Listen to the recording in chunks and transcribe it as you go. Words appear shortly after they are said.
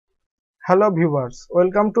Hello viewers,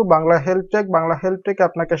 welcome to Bangla help take. Bangla help টেকে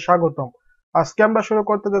আপনাকে স্বাগতম। আজকে আমরা শুরু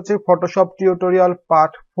করতে যাচ্ছি ফটোশপ টিউটোরিয়াল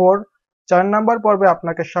পার্ট 4, 4 নাম্বার পর্বে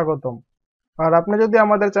আপনাকে স্বাগতম। আর আপনি যদি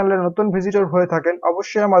আমাদের চ্যানেলে নতুন ভিজিটর হয়ে থাকেন,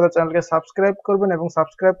 অবশ্যই আমাদের চ্যানেলকে সাবস্ক্রাইব করবেন এবং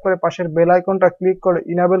সাবস্ক্রাইব করে পাশের বেল আইকনটা ক্লিক করে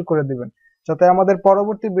ইনেবল করে দিবেন, যাতে আমাদের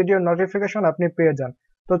পরবর্তী ভিডিওর নোটিফিকেশন আপনি পেয়ে যান।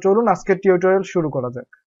 তো চলুন আজকে টিউটোরিয়াল শুরু করা যাক।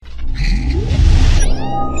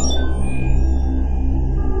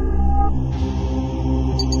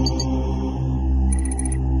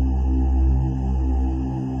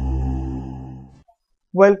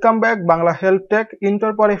 Welcome back Bangla help take.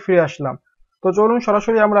 Inter পরে ফিরে আসলাম। তো চলুন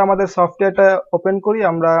সরাসরি আমরা আমাদের সফটওয়্যারটা ওপেন করি।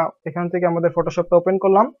 আমরা এখান থেকে আমাদের ফটোশপটা ওপেন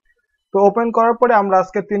করলাম। তো ওপেন করার পরে আমরা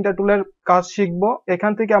আজকে তিনটা টুলের কাজ শিখব।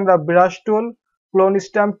 এখান থেকে আমরা ব্রাশ টুল, ক্লোন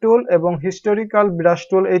স্ট্যাম্প টুল এবং হিস্টোরিক্যাল ব্রাশ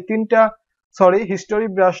টুল হিস্টোরি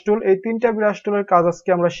ব্রাশ টুল, এই তিনটা ব্রাশ টুলের কাজ আজকে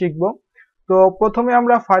আমরা শিখব। তো প্রথমে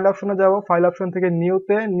আমরা ফাইল অপশনে যাব। ফাইল অপশন থেকে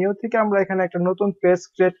নিউ থেকে আমরা এখানে একটা নতুন পেজ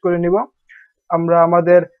ক্রিয়েট করে নিব আমরা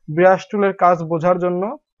আমাদের ব্রাশ টুলের কাজ বোঝার জন্য।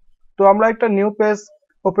 তো আমরা একটা নিউ পেজ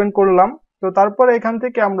ওপেন করলাম। তো তারপরে এখান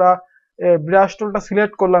থেকে আমরা ব্রাশ টুলটা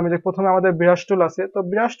সিলেক্ট করলাম। যে প্রথমে আমাদের ব্রাশ টুল আছে, তো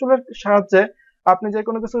ব্রাশ টুলের সাহায্যে আপনি যে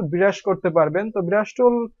কোনো কিছু ব্রাশ করতে পারবেন। তো ব্রাশ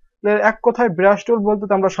টুল এক কথায় ব্রাশ টুল বলতে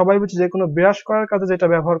তো আমরা সবাই বুঝি যে কোনো ব্রাশ করার কাজে যেটা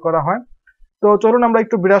ব্যবহার করা হয়। তো চলুন আমরা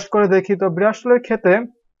একটু ব্রাশ করে দেখি। তো ব্রাশ টুলের ক্ষেত্রে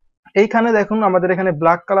এইখানে দেখুন আমাদের এখানে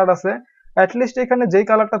ব্ল্যাক কালার আছে। অ্যাটলিস্ট এখানে যেই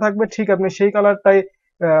কালারটা থাকবে ঠিক আপনি সেই কালারটাই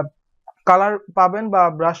কালার পাবেন বা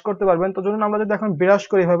ব্রাশ করতে পারবেন। তো ধরুন আমরা যদি এখন ব্রাশ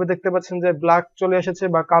করি, এভাবে দেখতে পাচ্ছেন যে ব্ল্যাক চলে এসেছে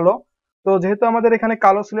বা কালো। তো যেহেতু আমাদের এখানে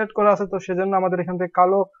কালো সিলেক্ট করা আছে, তো সেজন্য আমাদের এখান থেকে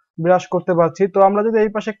কালো ব্রাশ করতে পারছি। তো আমরা যদি এই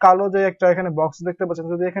পাশে কালো যে একটা এখানে বক্স দেখতে পাচ্ছেন,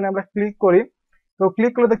 যদি এখানে আমরা ক্লিক করি, তো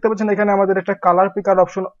ক্লিক করলে দেখতে পাচ্ছেন এখানে আমাদের একটা কালার পিকার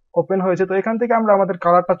অপশন ওপেন হয়েছে। তো এখান থেকে আমরা আমাদের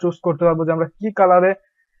কালারটা চুজ করতে পারবো যে আমরা কি কালারে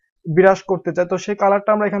বিরাজ করতে চাই। তো সেই কালারটা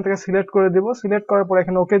আমরা এখান থেকে সিলেক্ট করে দিব। সিলেক্ট করার পর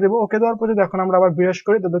এখানে ওকে দেবো। ওকে দেওয়ার পর যদি এখন আমরা আবার বিরাজ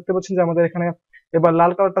করি, তো দেখতে পাচ্ছেন যে আমাদের এখানে এবার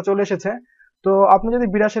লাল কালারটা চলে এসেছে। তো আপনি যদি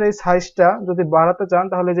বিরাশের এই সাইজটা যদি বাড়াতে চান,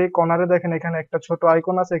 তাহলে যে কর্নারে দেখেন এখানে একটা ছোট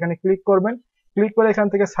আইকন আছে, এখানে ক্লিক করবেন। ক্লিক করে এখান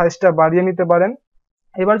থেকে সাইজটা বাড়িয়ে নিতে পারেন।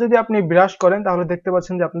 এবার যদি আপনি ব্রাশ করেন, তাহলে দেখতে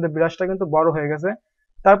পাচ্ছেন যে আপনাদের ব্রাশটা কিন্তু বড় হয়ে গেছে।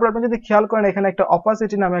 তারপর আপনি যদি খেয়াল করেন, এখানে একটা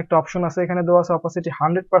অপাসিটি নামে একটা অপশন আছে, এখানে দেওয়া আছে অপাসিটি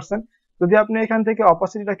 100%। যদি আপনি এখান থেকে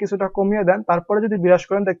অপাসিটিটা কিছুটা কমিয়ে দেন, তারপরে যদি ব্রাশ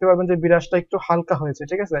করেন, দেখতে পাবেন যে ব্রাশটা একটু হালকা হয়েছে,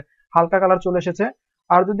 ঠিক আছে, হালকা কালার চলে এসেছে।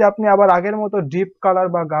 আর যদি আপনি আবার আগের মতো ডিপ কালার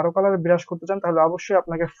বা গাঢ় কালার ব্রাশ করতে চান, তাহলে অবশ্যই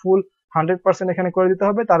আপনাকে ফুল 100% এখানে করে দিতে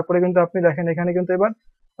হবে। তারপরে কিন্তু আপনি দেখেন এখানে কিন্তু এবার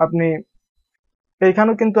আপনি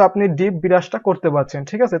এইখানেও কিন্তু আপনি ডিপ বিরাজটা করতে পারছেন,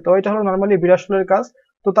 ঠিক আছে। তো এটা হলো নর্মালি বিরাজ টুলের কাজ।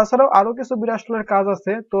 তো তাছাড়াও আরো কিছু বিরাজ টুলের কাজ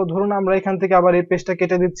আছে। তো ধরুন আমরা এখান থেকে আবার এই পেজটা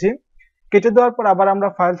কেটে দিচ্ছি। কেটে দেওয়ার পর আবার আমরা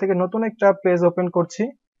ফাইল থেকে নতুন একটা পেজ ওপেন করছি।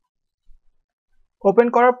 ওপেন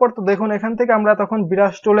করার পর তো দেখুন এখান থেকে আমরা তখন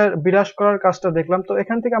বিরাজ করার কাজটা দেখলাম। তো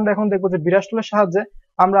এখান থেকে আমরা এখন দেখবো যে বিরাজ টুলের সাহায্যে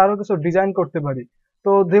আমরা আরো কিছু ডিজাইন করতে পারি।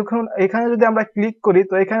 তো দেখুন এখানে যদি আমরা ক্লিক করি,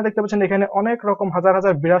 তো এখানে দেখতে পাচ্ছেন এখানে অনেক রকম হাজার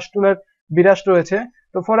হাজার বিরাজ টুলের বিরাজ রয়েছে।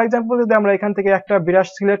 তো ফর এক্সাম্পল যদি আমরা এখান থেকে একটা বিরাজ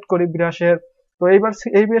সিলেক্ট করি বিরাজের, তো এইবার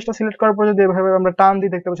এই বিরাজটা সিলেক্ট করার পর যদি এভাবে আমরা টান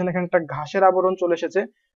দিই, দেখতে পাচ্ছেন এখানে একটা ঘাসের আবরণ চলে এসেছে।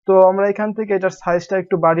 তো আমরা এখান থেকে এটার সাইজটা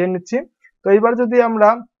একটু বাড়িয়ে নিচ্ছি। তো এইবার যদি আমরা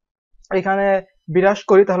এখানে বিরাজ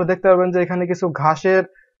করি, তাহলে দেখতে পাবেন যে এখানে কিছু ঘাসের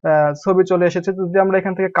ছবি চলে এসেছে। যদি আমরা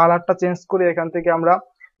এখান থেকে কালারটা চেঞ্জ করি, এখান থেকে আমরা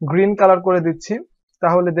গ্রিন কালার করে দিচ্ছি,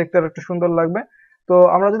 তাহলে দেখতে আর একটু সুন্দর লাগবে। তো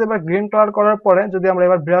আমরা যদি এবার গ্রিন কালার করার পরে যদি আমরা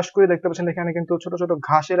এবার ব্রাশ করি, দেখতে পাচ্ছেন এখানে কিন্তু ছোট ছোট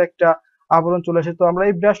ঘাসের একটা আবরণ চলে এসেছে। তো আমরা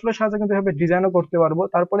এই ব্রাশগুলোর সাহায্যে কিন্তু এভাবে ডিজাইনও করতে পারবো।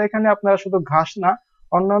 তারপরে এখানে আপনারা শুধু ঘাস না,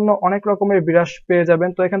 অন্যান্য অনেক রকমের ব্রাশ পেয়ে যাবেন।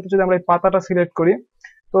 তো এখান থেকে যদি আমরা এই পাতাটা সিলেক্ট করি,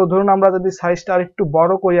 তো ধরুন আমরা যদি সাইজটা আর একটু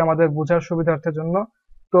বড় করি আমাদের বোঝার সুবিধার্থের জন্য,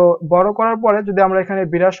 তো বড় করার পরে যদি আমরা এখানে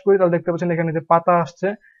বিরাজ করি, তাহলে দেখতে পাচ্ছেন এখানে যে পাতা আসছে,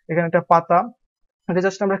 এখানে একটা পাতা,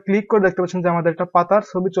 জাস্ট আমরা ক্লিক করে দেখতে পাচ্ছেন যে আমাদের একটা পাতার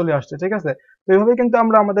ছবি চলে আসছে, ঠিক আছে। তো এইভাবে কিন্তু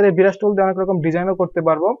আমরা আমাদের এই বিরাজ টুল দিয়ে অনেক রকম ডিজাইনও করতে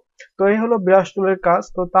পারবো। তো এই হলো বিরাজ টুলের কাজ।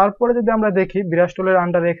 তো তারপরে যদি আমরা দেখি বিরাজ টুলের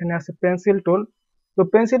আন্ডারে এখানে আছে পেন্সিল টুল। তো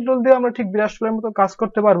পেন্সিল টুল দিয়ে আমরা ঠিক বিরাজ টুলের মতো কাজ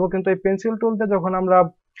করতে পারবো, কিন্তু এই পেন্সিল টুল দিয়ে যখন আমরা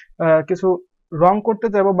কিছু রং করতে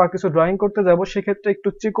যাব বা কিছু ড্রয়িং করতে যাব, সেক্ষেত্রে একটু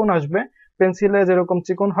চিকন আসবে। পেন্সিলে যেরকম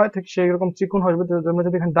চিকন হয় ঠিক সেই রকম চিকন আসবে। তো আমরা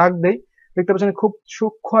যদি এখানে দাগ দেই, দেখতে পাচ্ছেন খুব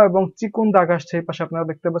সূক্ষ্ম এবং চিকন দাগ আসছে এই পাশে, আপনারা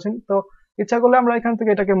দেখতে পাচ্ছেন। তো ইচ্ছা করলে আমরা এখান থেকে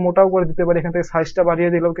এটাকে মোটাও করে দিতে পারি, এখান থেকে সাইজটা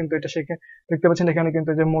বাড়িয়ে দিলেও কিন্তু এটা দেখতে পাচ্ছেন এখানে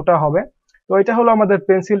কিন্তু যে মোটা হবে। তো এটা হলো আমাদের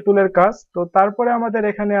পেন্সিল টুলের কাজ। তো তারপরে আমাদের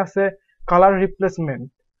এখানে আছে কালার রিপ্লেসমেন্ট।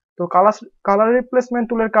 তো কালার রিপ্লেসমেন্ট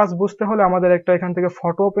টুলের কাজ বুঝতে হলে আমাদের একটা এখান থেকে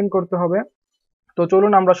ফটো ওপেন করতে হবে। তো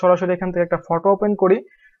চলুন আমরা সরাসরি এখান থেকে একটা ফটো ওপেন করি।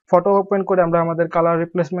 ফটো ওপেন করে আমরা আমাদের কালার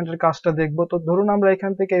রিপ্লেসমেন্টের কাজটা দেখবো। তো ধরুন আমরা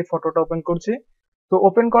এখান থেকে এই ফটোটা ওপেন করছি। তো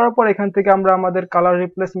ওপেন করার পর এখান থেকে আমরা আমাদের কালার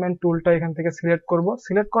রিপ্লেসমেন্ট টুলটা এখান থেকে সিলেক্ট করব।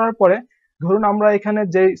 সিলেক্ট করার পরে ধরুন আমরা এখানে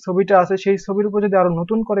যে ছবিটা আছে সেই ছবির উপর যদি আরো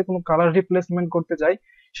নতুন করে কোনো কালার রিপ্লেসমেন্ট করতে চাই,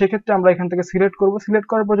 সেক্ষেত্রে আমরা এখান থেকে সিলেক্ট করব। সিলেক্ট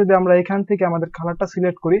করার পর যদি আমরা এখান থেকে আমাদের কালারটা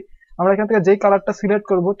সিলেক্ট করি, আমরা এখান থেকে যেই কালারটা সিলেক্ট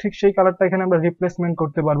করব ঠিক সেই কালারটা এখানে আমরা রিপ্লেসমেন্ট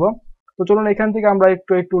করতে পারবো। তো চলুন এখান থেকে আমরা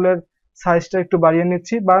একটু এই টুলের সাইজটা একটু বাড়িয়ে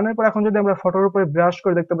নিচ্ছি। বাড়ানোর পর এখন যদি আমরা ফটোর উপরে ব্রাশ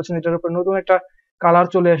করে দেখতে পাচ্ছেন এটার উপরে নতুন একটা কালার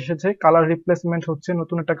চলে এসেছে, কালার রিপ্লেসমেন্ট হচ্ছে,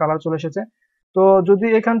 নতুন একটা কালার চলে এসেছে। তো যদি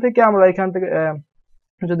এখান থেকে আমরা এখান থেকে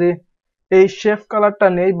যদি এই শেফ কালারটা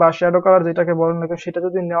নেই বা শ্যাডো কালার যেটাকে বলেন না কেন, সেটা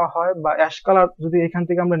যদি নেওয়া হয় বা অ্যাশ কালার যদি এখান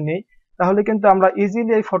থেকে আমরা নেই, তাহলে কিন্তু আমরা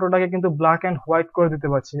ইজিলি এই ফটোটাকে কিন্তু ব্ল্যাক এন্ড হোয়াইট করে দিতে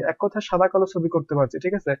পারছি, এক কথায় সাদা কালো ছবি করতে পারছি।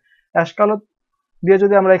 ঠিক আছে, অ্যাশ কালো দিয়ে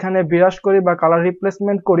যদি আমরা এখানে বিরাজ করি বা কালার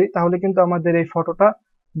রিপ্লেসমেন্ট করি, তাহলে কিন্তু আমাদের এই ফটোটা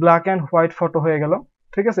ব্ল্যাক এন্ড হোয়াইট ফটো হয়ে গেল।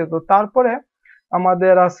 ঠিক আছে, তো তারপরে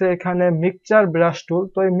আমাদের আছে এখানে মিক্সচার ব্রাশ টুল।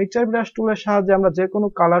 তো এই মিক্সচার ব্রাশ টুলের সাহায্যে আমরা যে কোনো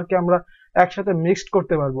কালারকে আমরা একসাথে মিক্সড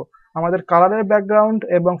করতে পারবো। আমাদের কালারের ব্যাকগ্রাউন্ড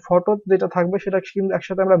এবং ফটো যেটা থাকবে সেটা কিন্তু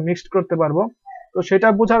একসাথে আমরা মিক্সড করতে পারবো। তো সেটা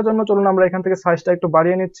বোঝার জন্য চলুন আমরা এখান থেকে সাইজটা একটু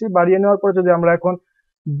বাড়িয়ে নিচ্ছি। বাড়িয়ে নেওয়ার পরে যদি আমরা এখন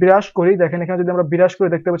বিরাজ করি, দেখেন এখানে যদি আমরা বিরাজ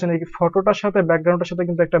করে দেখতে পাচ্ছেন এই ফটোটার সাথে ব্যাকগ্রাউন্ডের সাথে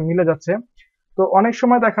কিন্তু একটা মিলে যাচ্ছে। তো অনেক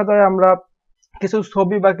সময় দেখা যায় আমরা কিছু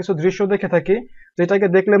ছবি বা কিছু দৃশ্য দেখে থাকি যেটাকে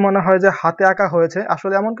দেখলে মনে হয় যে হাতে আঁকা হয়েছে।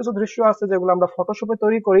 আসলে এমন কিছু দৃশ্য আছে যেগুলো আমরা ফটোশপে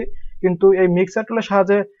তৈরি করি, কিন্তু এই মিক্সার টুলের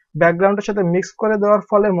সাহায্যে ব্যাকগ্রাউন্ডের সাথে মিক্স করে দেওয়ার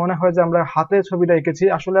ফলে মনে হয় যে আমরা হাতে ছবিটা এঁকেছি।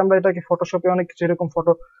 আসলে আমরা এটাকে ফটোশপে অনেক কিছু এরকম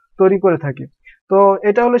ফটো তৈরি করে থাকি। তো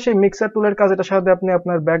এটা হলো সেই মিক্সার টুলের কাজ। এটার সাথে আপনি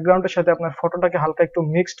আপনার ব্যাকগ্রাউন্ডের সাথে আপনার ফটোটাকে হালকা একটু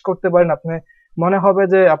মিক্সড করতে পারেন। আপনি মনে হবে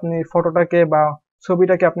যে আপনি ফটোটাকে বা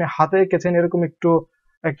ছবিটাকে আপনি হাতে এঁকেছেন, এরকম একটু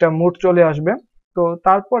একটা মুড চলে আসবে। তো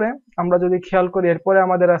তারপরে আমরা যদি খেয়াল করি, এরপরে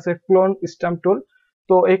আমাদের আছে ক্লোন স্ট্যাম্প টুল।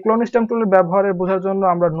 তো এই ক্লোন স্ট্যাম্প টুলের ব্যবহারের বোঝার জন্য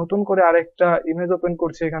আমরা নতুন করে আরেকটা ইমেজ ওপেন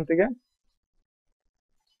করছি এখান থেকে।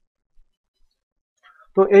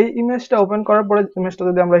 তো এই ইমেজটা ওপেন করার পরে ইমেজটা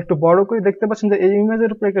যদি আমরা একটু বড় করি, দেখতে পাচ্ছেন যে এই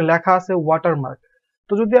ইমেজের উপরে একটা লেখা আছে ওয়াটারমার্ক।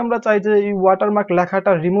 তো যদি আমরা চাই যে এই ওয়াটারমার্ক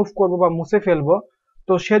লেখাটা রিমুভ করব বা মুছে ফেলবো,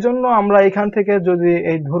 তো সেজন্য আমরা এখান থেকে যদি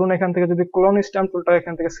এই ধরুন এখান থেকে যদি ক্লোন স্ট্যাম্প টুলটা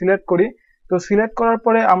এখান থেকে সিলেক্ট করি, তো সিলেক্ট করার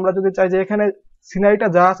পরে আমরা যদি চাই যে এখানে সিনারিটা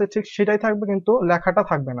যা আছে ঠিক সেটাই থাকবে কিন্তু লেখাটা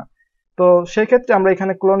থাকবে না, তো সেই ক্ষেত্রে আমরা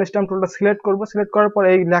এখানে ক্লোন স্ট্যাম্প টুলটা সিলেক্ট করব। সিলেক্ট করার পরে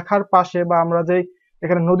এই লেখার পাশে বা আমরা যেই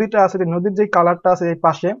এখানে নদীটা আছে, নদীর যেই কালারটা আছে এই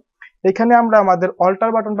পাশে, এখানে আমরা আমাদের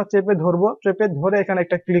অল্টার বাটনটা চেপে ধরবো, চেপে ধরে এখানে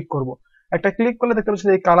একটা ক্লিক করব। একটা ক্লিক করলে দেখতে পাচ্ছি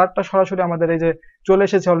এই কালারটা সরাসরি আমাদের এই যে চলে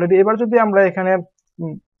এসেছে অলরেডি। এবার যদি আমরা এখানে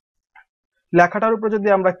লেখাটার উপরে যদি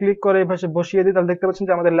আমরা ক্লিক করে এই ভাষে বসিয়ে দিই, তাহলে দেখতে পাচ্ছেন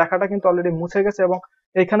যে আমাদের লেখাটা কিন্তু অলরেডি মুছে গেছে। এবং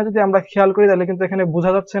এখানে যদি আমরা খেয়াল করি তাহলে কিন্তু এখানে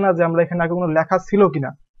বোঝা যাচ্ছে না যে আমরা এখানে আগে কোনো লেখা ছিল কিনা।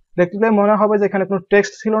 দেখলে মনে হবে যে এখানে কোনো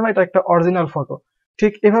টেক্সট ছিল না, এটা একটা অরিজিনাল ফটো।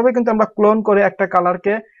 ঠিক এভাবে কিন্তু আমরা ক্লোন করে একটা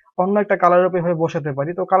কালারকে অন্য একটা কালারের উপর এভাবে বসাতে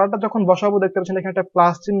পারি। তো কালারটা যখন বসাবো দেখতে পাচ্ছেন এখানে একটা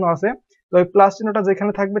প্লাস চিহ্ন আছে। তো ওই প্লাস চিহ্নটা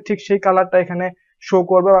যেখানে থাকবে ঠিক সেই কালারটা এখানে শো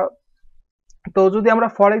করবে। তো যদি আমরা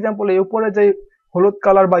ফর এক্সাম্পল এই উপরে যে হলুদ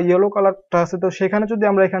কালার বা ইয়েলো কালারটা আছে, তো সেখানে যদি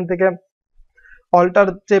আমরা এখান থেকে অল্টার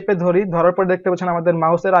চেপে ধরি, ধরার পর দেখতে পাচ্ছেন আমাদের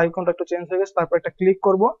মাউসের আইকনটা একটু চেঞ্জ হয়ে গেছে। তারপর একটা ক্লিক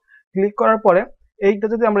করব। ক্লিক করার পরে এইটা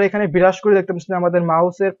যদি আমরা এখানে বিরাজ করে দেখতে পাচ্ছি আমাদের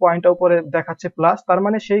মাউসের পয়েন্টটা উপরে দেখাচ্ছে প্লাস, তার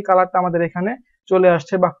মানে সেই কালারটা আমাদের এখানে চলে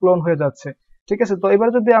আসছে বা ক্লোন হয়ে যাচ্ছে। ঠিক আছে, তো এবার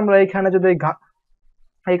যদি আমরা এখানে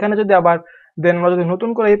যদি আবার দেন আমরা যদি নতুন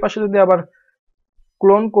করে এই পাশে যদি আবার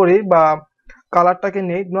ক্লোন করি বা কালারটাকে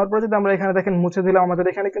নেই, নেওয়ার পরে যদি আমরা এখানে দেখেন মুছে দিলাম, আমাদের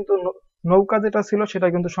এখানে কিন্তু নৌকা যেটা ছিল সেটা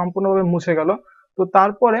কিন্তু সম্পূর্ণভাবে মুছে গেল। তো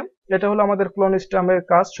তারপরে এটা হলো আমাদের ক্লোন স্ট্যাম্পের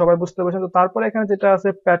কাজ, সবাই বুঝতে পারছেন। তো তারপরে এখানে যেটা আছে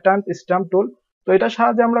প্যাটার্ন স্ট্যাম্প টুল। তো এটার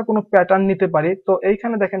সাহায্যে আমরা কোনো প্যাটার্ন নিতে পারি। তো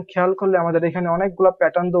এইখানে দেখেন খেয়াল করলে আমাদের এখানে অনেকগুলো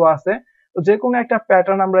প্যাটার্ন দেওয়া আছে। তো যে কোনো একটা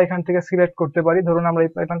প্যাটার্ন আমরা এখান থেকে সিলেক্ট করতে পারি। ধরুন আমরা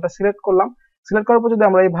এই প্যাটার্নটা সিলেক্ট করলাম। সিলেক্ট করার পর যদি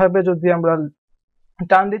আমরা এইভাবে যদি আমরা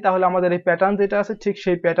টান দিই, তাহলে আমাদের এই প্যাটার্ন যেটা আছে ঠিক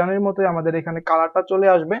সেই প্যাটার্নের মতোই আমাদের এখানে কালারটা চলে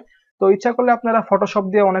আসবে। তো ইচ্ছা করলে আপনারা ফটোশপ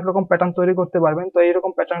দিয়ে অনেক রকম প্যাটার্ন তৈরি করতে পারবেন। তো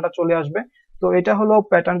এইরকম প্যাটার্নটা চলে আসবে। তো এটা হলো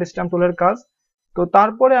প্যাটার্ন স্ট্যাম্প টুলের কাজ। তো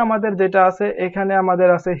তারপরে আমাদের যেটা আছে এখানে আমাদের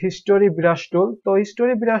আছে হিস্টোরি ব্রাশ টুল। তো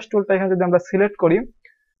হিস্টোরি ব্রাশ টুলটা এখানে যদি আমরা সিলেক্ট করি,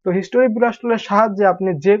 তো হিস্টোরি ব্রাশ টুলের সাহায্যে আপনি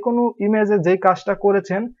যে কোনো ইমেজে যে কাজটা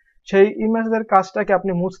করেছেন সেই ইমেজের কাজটাকে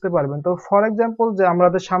আপনি মুছতে পারবেন। তো ফর এক্সাম্পল যে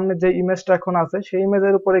আমাদের সামনে যে ইমেজটা এখন আছে সেই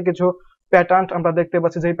ইমেজের উপরে কিছু প্যাটার্ন আমরা দেখতে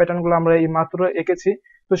পাচ্ছি, যেই প্যাটার্ন গুলো আমরা এই মাত্র এঁকেছি।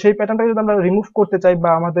 তো সেই প্যাটার্নটাকে যদি আমরা রিমুভ করতে চাই বা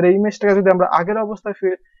আমাদের এই ইমেজটাকে যদি আমরা আগের অবস্থায়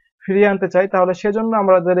ফিরিয়ে আনতে চাই, তাহলে সেজন্য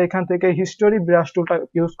আমাদের এখান থেকে হিস্টোরি ব্রাশ টুলটা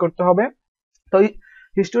ইউজ করতে হবে। তো এই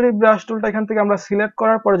হিস্টোরি ব্রাশ টুলটা এখান থেকে আমরা সিলেক্ট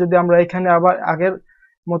করার পরে যদি আমরা এখানে আবার আগের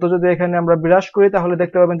মতো যদি এখানে আমরা ব্রাশ করি, তাহলে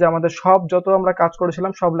দেখতে পাবেন যে আমাদের সব যত আমরা কাজ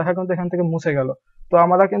করেছিলাম সব লেখা কিন্তু এখান থেকে মুছে গেল। তো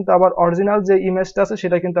আমরা কিন্তু আবার অরিজিনাল যে ইমেজটা আছে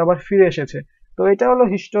সেটা কিন্তু আবার ফিরে এসেছে। তো এটা হলো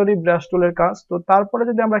হিস্টোরি ব্রাশ টুলের কাজ। তো তারপরে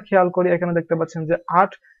যদি আমরা খেয়াল করি এখানে দেখতে পাচ্ছেন যে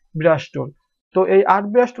আর্ট ব্রাশ টুল। তো এই আর্ট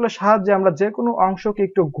ব্রাশ টুলের সাহায্যে আমরা যে কোনো অংশকে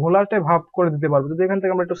একটু ঘোলাটে ভাব করে দিতে পারবো। যদি এখান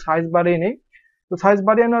থেকে আমরা একটু সাইজ বাড়িয়ে নিই, তো সাইজ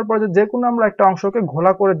বাড়িয়ে নেওয়ার পরে যে কোনো আমরা একটা অংশকে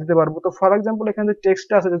ঘোলা করে দিতে পারবো। তো ফর এক্সাম্পল এখানে যে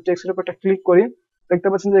টেক্সটটা আছে, যে টেক্সটের উপর একটা ক্লিক করি, দেখতে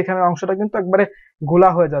পাচ্ছেন যে এখানে অংশটা কিন্তু একবারে ঘোলা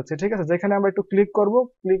হয়ে যাচ্ছে, ঠিক আছে। যেখানে আমরা একটু ক্লিক করব,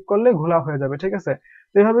 ক্লিক করলে ঘোলা হয়ে যাবে, ঠিক আছে।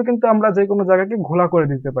 তো এইভাবে কিন্তু আমরা যে কোনো জায়গাকে ঘোলা করে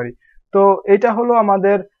দিতে পারি। তো এটা হলো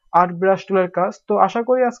আমাদের আর্ট ব্রাশ টুলের কাজ। তো আশা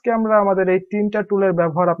করি আজকে আমরা আমাদের এই 3টা টুলের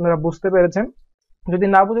ব্যবহার আপনারা বুঝতে পেরেছেন। যদি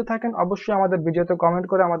না বুঝে থাকেন অবশ্যই আমাদের ভিডিওতে কমেন্ট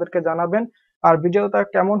করে আমাদেরকে জানাবেন। আর ভিডিওটা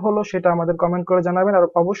কেমন হলো সেটা আমাদের কমেন্ট করে জানাবেন, আর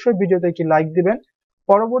অবশ্যই ভিডিওতে একটি লাইক দিবেন।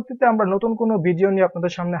 পরবর্তীতে আমরা নতুন কোনো ভিডিও নিয়ে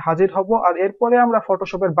আপনাদের সামনে হাজির হব, আর এরপরে আমরা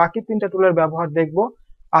ফটোশপের বাকি 3টা টুলের ব্যবহার দেখব।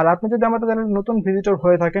 আর আপনি যদি আমাদের চ্যানেলে নতুন ভিজিটর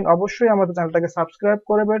হয়ে থাকেন অবশ্যই আমাদের চ্যানেলটাকে সাবস্ক্রাইব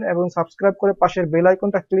করবেন এবং সাবস্ক্রাইব করে পাশের বেল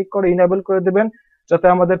আইকনটা ক্লিক করে ইনেবল করে দিবেন, যাতে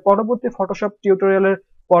আমাদের পরবর্তী ফটোশপ টিউটোরিয়ালের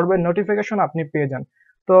পর্বের নোটিফিকেশন আপনি পেয়ে যান।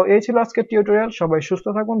 তো এই ছিল আজকের টিউটোরিয়াল। সবাই সুস্থ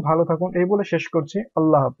থাকুন, ভালো থাকুন এই বলে শেষ করছি।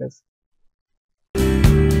 আল্লাহ হাফেজ।